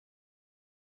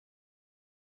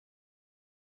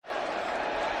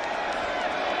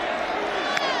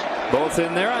Both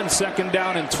in there on 2nd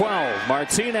down and 12.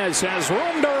 Martinez has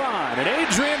room to run, and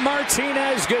Adrian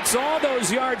Martinez gets all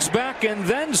those yards back and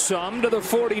then some to the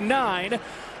 49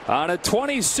 on a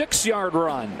 26-yard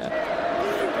run.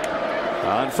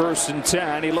 On 1st and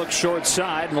 10, he looks short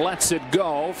side and lets it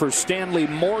go for Stanley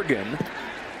Morgan,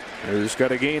 who's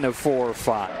got a gain of 4 or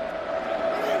 5.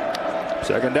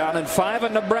 2nd down and 5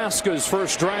 on Nebraska's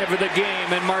first drive of the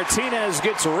game, and Martinez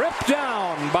gets ripped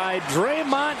down by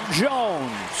Draymond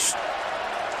Jones.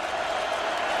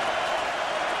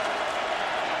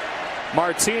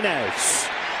 Martinez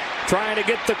trying to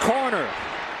get the corner.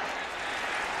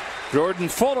 Jordan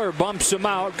Fuller bumps him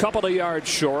out, couple of yards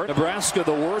short. Nebraska,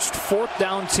 the worst 4th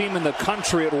down team in the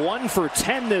country at 1 for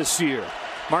 10 this year.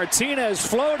 Martinez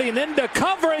floating into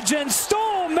coverage, and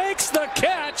Stoll makes the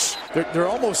catch. They're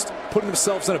almost putting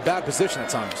themselves in a bad position at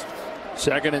times.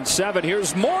 2nd and 7.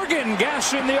 Here's Morgan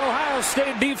gashing the Ohio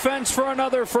State defense for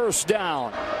another 1st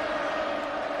down.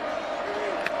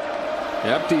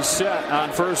 Empty set on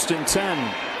 1st and 10.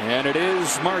 And it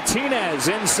is Martinez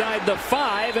inside the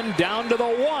 5 and down to the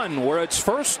 1, where it's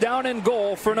 1st down and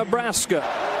goal for Nebraska.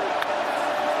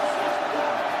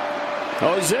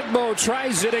 Ozigbo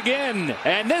tries it again,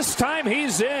 and this time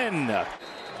he's in.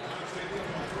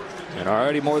 And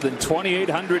already more than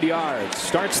 2,800 yards.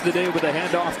 Starts the day with a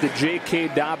handoff to J.K.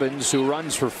 Dobbins, who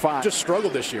runs for 5. Just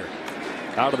struggled this year.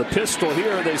 Out of the pistol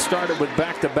here, they started with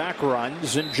back-to-back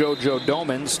runs, and JoJo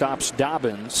Doman stops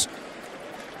Dobbins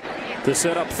to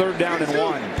set up 3rd down and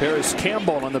 1. Paris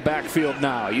Campbell in the backfield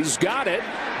now. He's got it,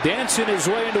 dancing his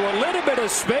way into a little bit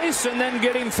of space, and then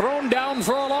getting thrown down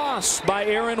for a loss by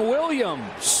Aaron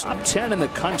Williams. Top 10 in the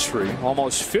country,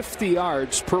 almost 50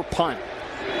 yards per punt.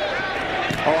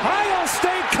 Ohio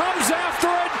State comes after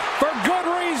it for good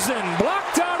reason.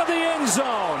 Blocked out of the end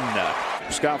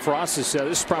zone. Scott Frost has said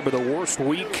this is probably the worst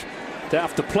week to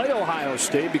have to play Ohio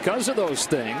State because of those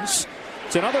things.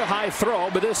 It's another high throw,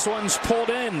 but this one's pulled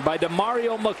in by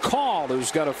DeMario McCall,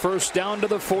 who's got a 1st down to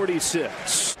the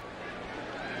 46.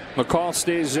 McCall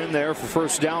stays in there for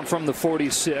 1st down from the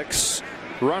 46.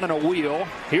 Running a wheel.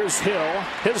 Here's Hill,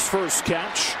 his 1st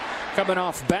catch. Coming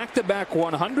off back-to-back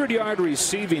 100-yard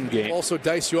receiving game. Also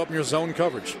dice you up in your zone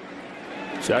coverage.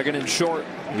 2nd and short.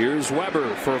 Here's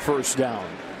Weber for a 1st down.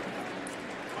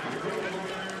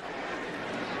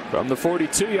 From the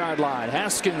 42-yard line,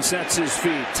 Haskins sets his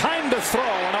feet. Time to throw,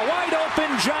 and a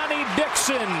wide-open Johnny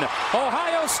Dixon.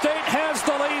 Ohio State has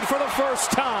the lead for the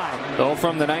 1st time. So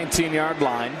from the 19-yard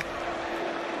line,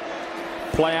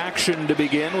 play action to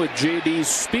begin with J.D.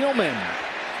 Spielman,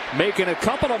 making a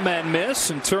couple of men miss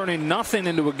and turning nothing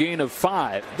into a gain of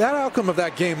 5. That outcome of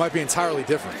that game might be entirely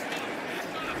different.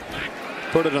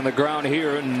 Put it on the ground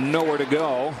here and nowhere to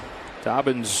go.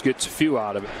 Dobbins gets a few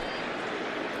out of it.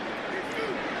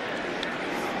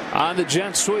 On the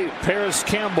jet sweep, Paris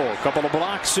Campbell, a couple of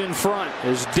blocks in front.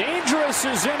 As dangerous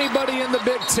as anybody in the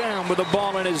Big Ten with the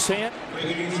ball in his hand.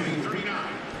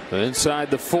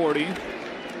 Inside the 40.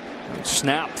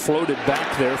 Snap floated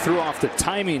back there, threw off the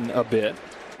timing a bit.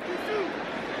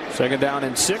 2nd down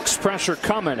and 6, pressure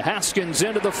coming. Haskins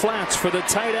into the flats for the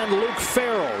tight end Luke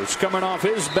Farrell, who's coming off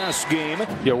his best game.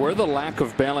 Yeah, where the lack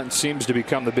of balance seems to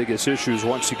become the biggest issues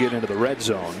once you get into the red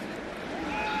zone.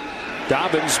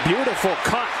 Dobbins, beautiful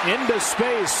cut into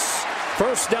space.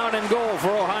 1st down and goal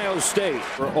for Ohio State.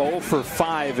 We're 0 for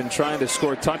 5 and trying to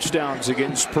score touchdowns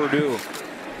against Purdue.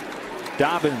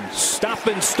 Dobbins, stop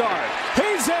and start.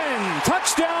 He's in.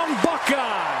 Touchdown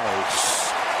Buckeyes.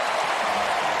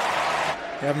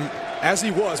 As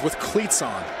he was with cleats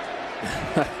on.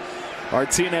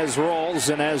 Martinez rolls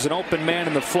and has an open man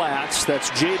in the flats. That's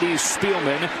J.D.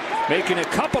 Spielman, making a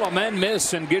couple of men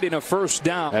miss and getting a 1st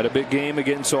down. Had a big game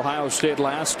against Ohio State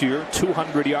last year,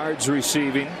 200 yards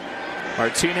receiving.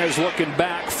 Martinez looking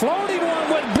back, floating one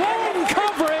with blown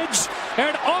coverage,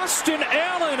 and Austin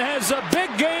Allen has a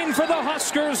big gain for the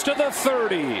Huskers to the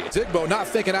 30. Zigbo not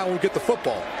thinking Allen would get the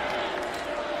football.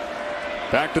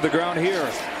 Back to the ground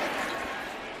here.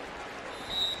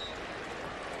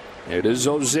 It is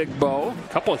Ozigbo. A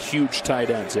couple of huge tight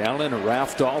ends. Allen and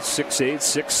Rafdal, 6'8",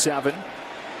 6'7".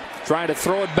 Trying to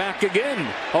throw it back again.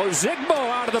 Ozigbo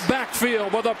out of the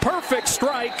backfield with a perfect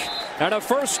strike and a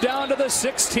 1st down to the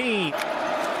 16.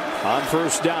 On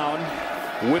 1st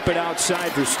down, whip it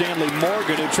outside for Stanley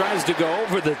Morgan, who tries to go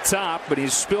over the top, but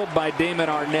he's spilled by Damon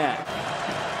Arnett.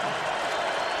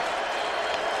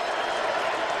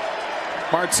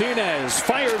 Martinez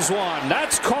fires one.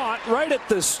 That's caught right at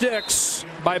the sticks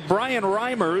by Brian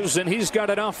Reimers, and he's got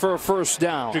enough for a 1st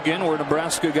down. Again, where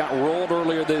Nebraska got rolled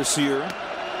earlier this year.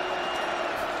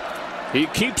 He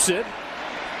keeps it.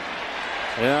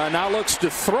 Now looks to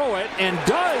throw it and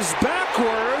does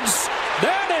backwards.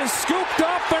 That is scooped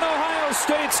up and Ohio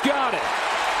State's got it.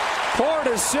 Poor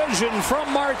decision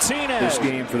from Martinez. This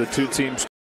game for the two teams.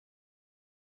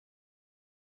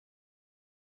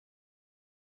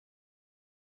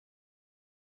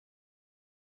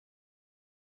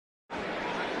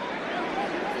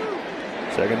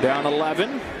 Second down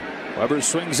 11. Weber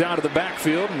swings out of the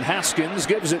backfield and Haskins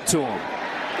gives it to him.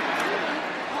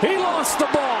 He lost the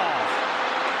ball.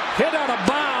 Hit out of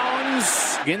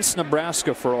bounds against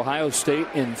Nebraska for Ohio State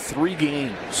in 3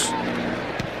 games.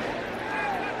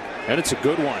 And it's a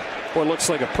good one. Boy, it looks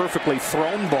like a perfectly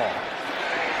thrown ball.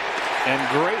 And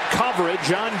great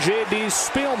coverage on J.D.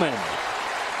 Spielman.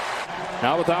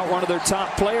 Now without one of their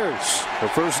top players. The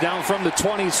first down from the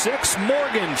 26.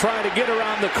 Morgan trying to get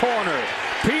around the corner.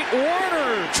 Pete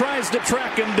Warner tries to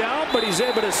track him down, but he's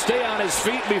able to stay on his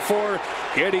feet before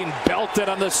getting belted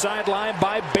on the sideline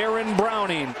by Baron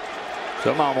Browning.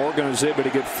 Somehow Morgan was able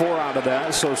to get 4 out of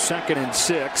that, so 2nd and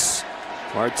 6.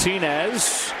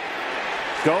 Martinez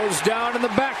goes down in the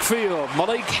backfield.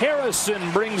 Malik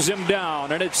Harrison brings him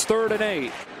down, and it's 3rd and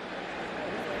 8.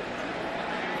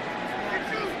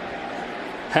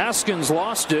 Haskins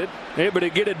lost it, able to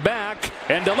get it back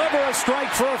and deliver a strike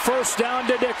for a first down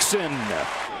to Dixon.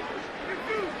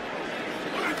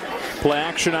 Play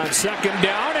action on 2nd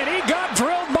down, and he got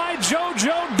drilled by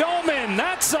JoJo Doman.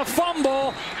 That's a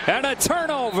fumble and a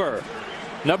turnover.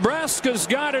 Nebraska's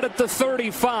got it at the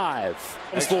 35.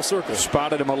 It's full circle.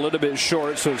 Spotted him a little bit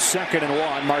short, so 2nd and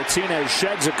 1. Martinez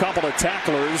sheds a couple of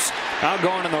tacklers. Now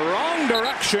going in the wrong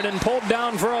direction and pulled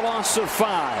down for a loss of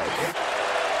 5.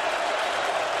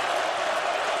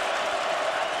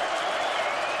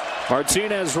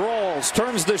 Martinez rolls,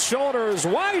 turns the shoulders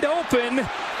wide open,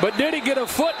 but did he get a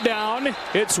foot down?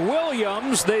 It's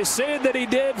Williams. They say that he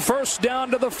did. First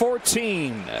down to the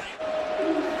 14.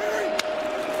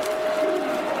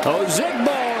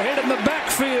 Ozigbo hit in the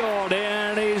backfield,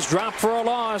 and he's dropped for a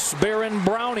loss. Baron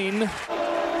Browning.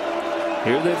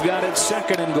 Here they've got it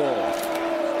 2nd and goal.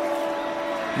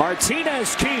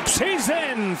 Martinez keeps. He's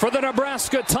in for the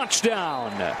Nebraska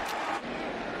touchdown.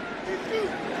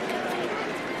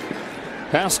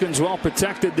 Haskins well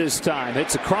protected this time.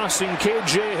 Hits a crossing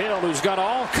KJ Hill, who's got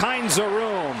all kinds of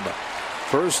room.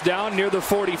 First down near the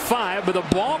 45, but the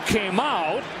ball came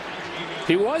out.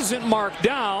 He wasn't marked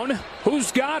down.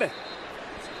 Who's got it?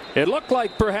 It looked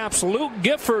like perhaps Luke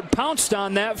Gifford pounced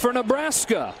on that for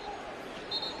Nebraska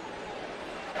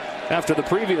after the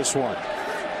previous one.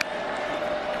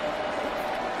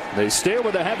 They stay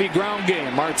with a heavy ground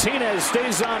game. Martinez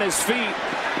stays on his feet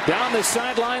down the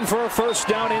sideline for a first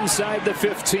down inside the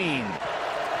 15.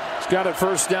 He's got it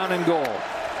 1st down and goal.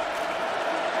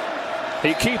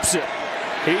 He keeps it.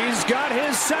 He's got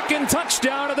his 2nd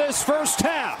touchdown of this first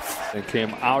half. It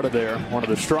came out of there. One of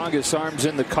the strongest arms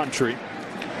in the country.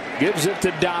 Gives it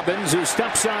to Dobbins, who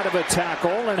steps out of a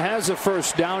tackle and has a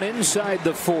first down inside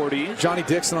the 40. Johnny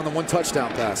Dixon on the 1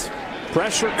 touchdown pass.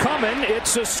 Pressure coming.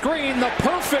 It's a screen. The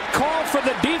perfect call for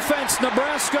the defense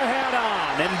Nebraska had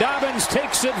on. And Dobbins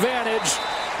takes advantage,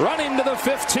 running to the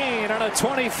 15 on a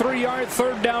 23-yard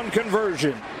 3rd down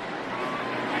conversion.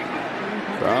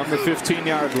 From the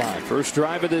 15-yard line. First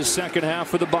drive of this 2nd half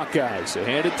for the Buckeyes. They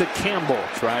hand it to Campbell.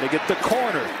 Trying to get the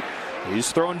corner.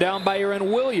 He's thrown down by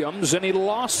Aaron Williams, and he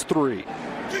lost 3.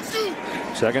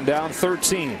 2nd down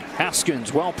 13.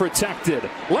 Haskins well protected.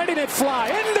 Letting it fly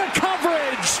into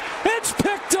coverage. It's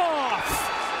picked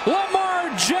off.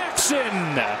 Lamar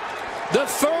Jackson. The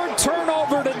 3rd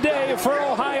turnover today for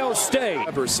Ohio State.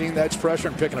 Weber seeing the edge pressure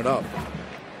and picking it up.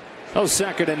 Oh,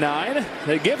 2nd and 9.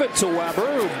 They give it to Weber,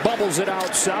 who bubbles it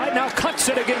outside. Now cuts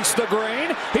it against the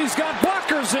grain. He's got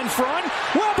blockers in front.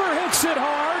 Weber hits it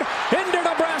hard into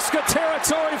Nebraska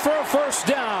territory for a first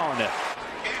down.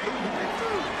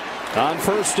 On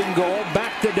 1st and goal,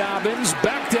 back to Dobbins,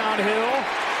 back downhill,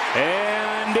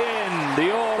 and in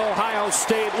the old Ohio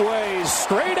State way,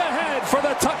 straight ahead for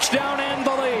the touchdown and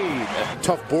the lead.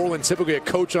 Tough Borland, typically a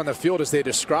coach on the field as they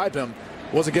describe him,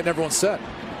 wasn't getting everyone set.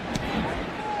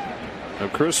 Now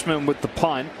Chrisman with the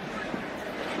punt.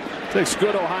 Takes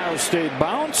good Ohio State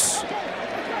bounce.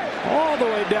 All the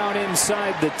way down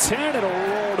inside the 10. It'll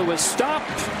roll to a stop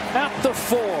at the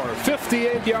 4.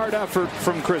 58-yard effort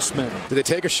from Chrisman. Did they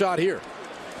take a shot here?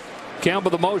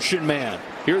 Campbell the motion man.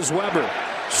 Here's Weber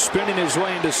spinning his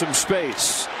way into some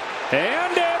space.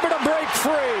 And able to break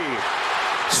free.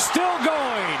 Still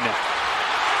going.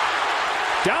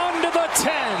 Down to the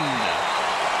 10.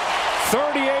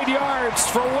 38 yards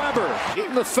for Weber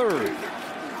in the 3rd.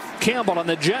 Campbell on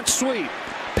the jet sweep.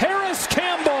 Paris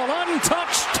Campbell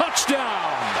untouched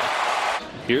touchdown.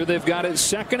 Here they've got it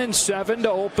 2nd and 7 to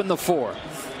open the 4th.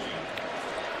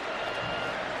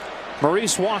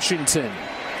 Maurice Washington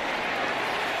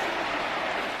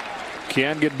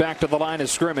can get back to the line of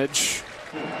scrimmage.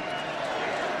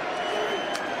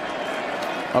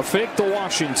 A fake to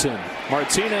Washington.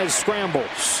 Martinez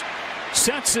scrambles.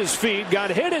 Sets his feet.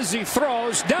 Got hit as he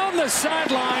throws. Down the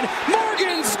sideline.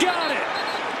 Morgan's got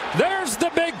it. There's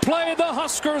the big play the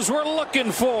Huskers were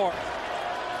looking for.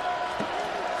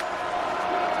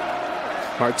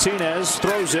 Martinez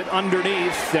throws it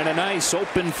underneath, and a nice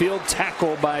open field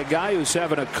tackle by a guy who's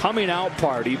having a coming out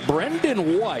party,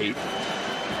 Brendan White.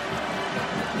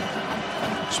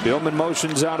 Spielman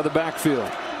motions out of the backfield.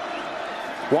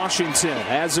 Washington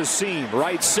has a seam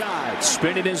right side,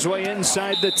 spinning his way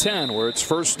inside the 10, where it's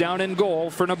 1st down and goal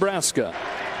for Nebraska.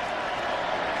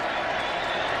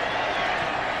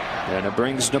 And it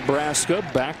brings Nebraska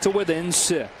back to within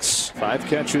 6. 5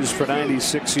 catches for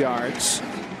 96 yards.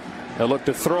 They'll look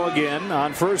to throw again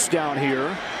on 1st down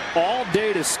here. All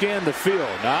day to scan the field.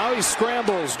 Now he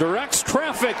scrambles, directs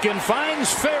traffic, and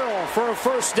finds Farrell for a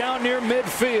 1st down near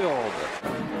midfield.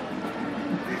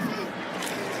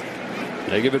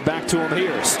 They give it back to him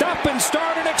here. Stop and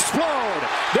start and explode.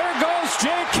 There goes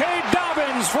J.K.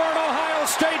 Dobbins for an Ohio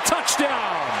State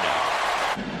touchdown.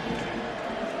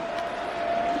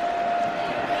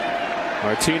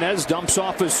 Martinez dumps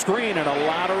off his screen, and a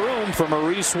lot of room for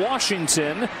Maurice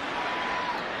Washington.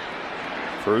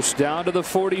 1st down to the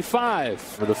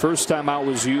 45. The first time out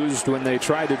was used when they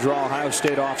tried to draw Ohio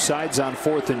State offsides on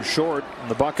 4th and short, and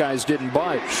the Buckeyes didn't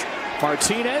budge.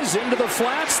 Martinez into the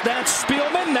flats. That's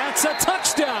Spielman. That's a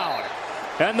touchdown.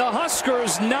 And the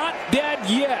Huskers not dead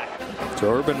yet.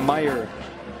 So Urban Meyer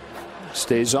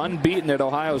stays unbeaten at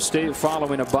Ohio State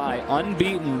following a bye.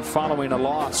 Unbeaten following a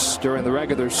loss during the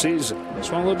regular season.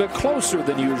 This one a little bit closer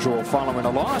than usual following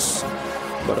a loss,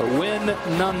 but a win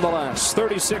nonetheless.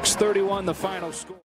 36-31 the final score.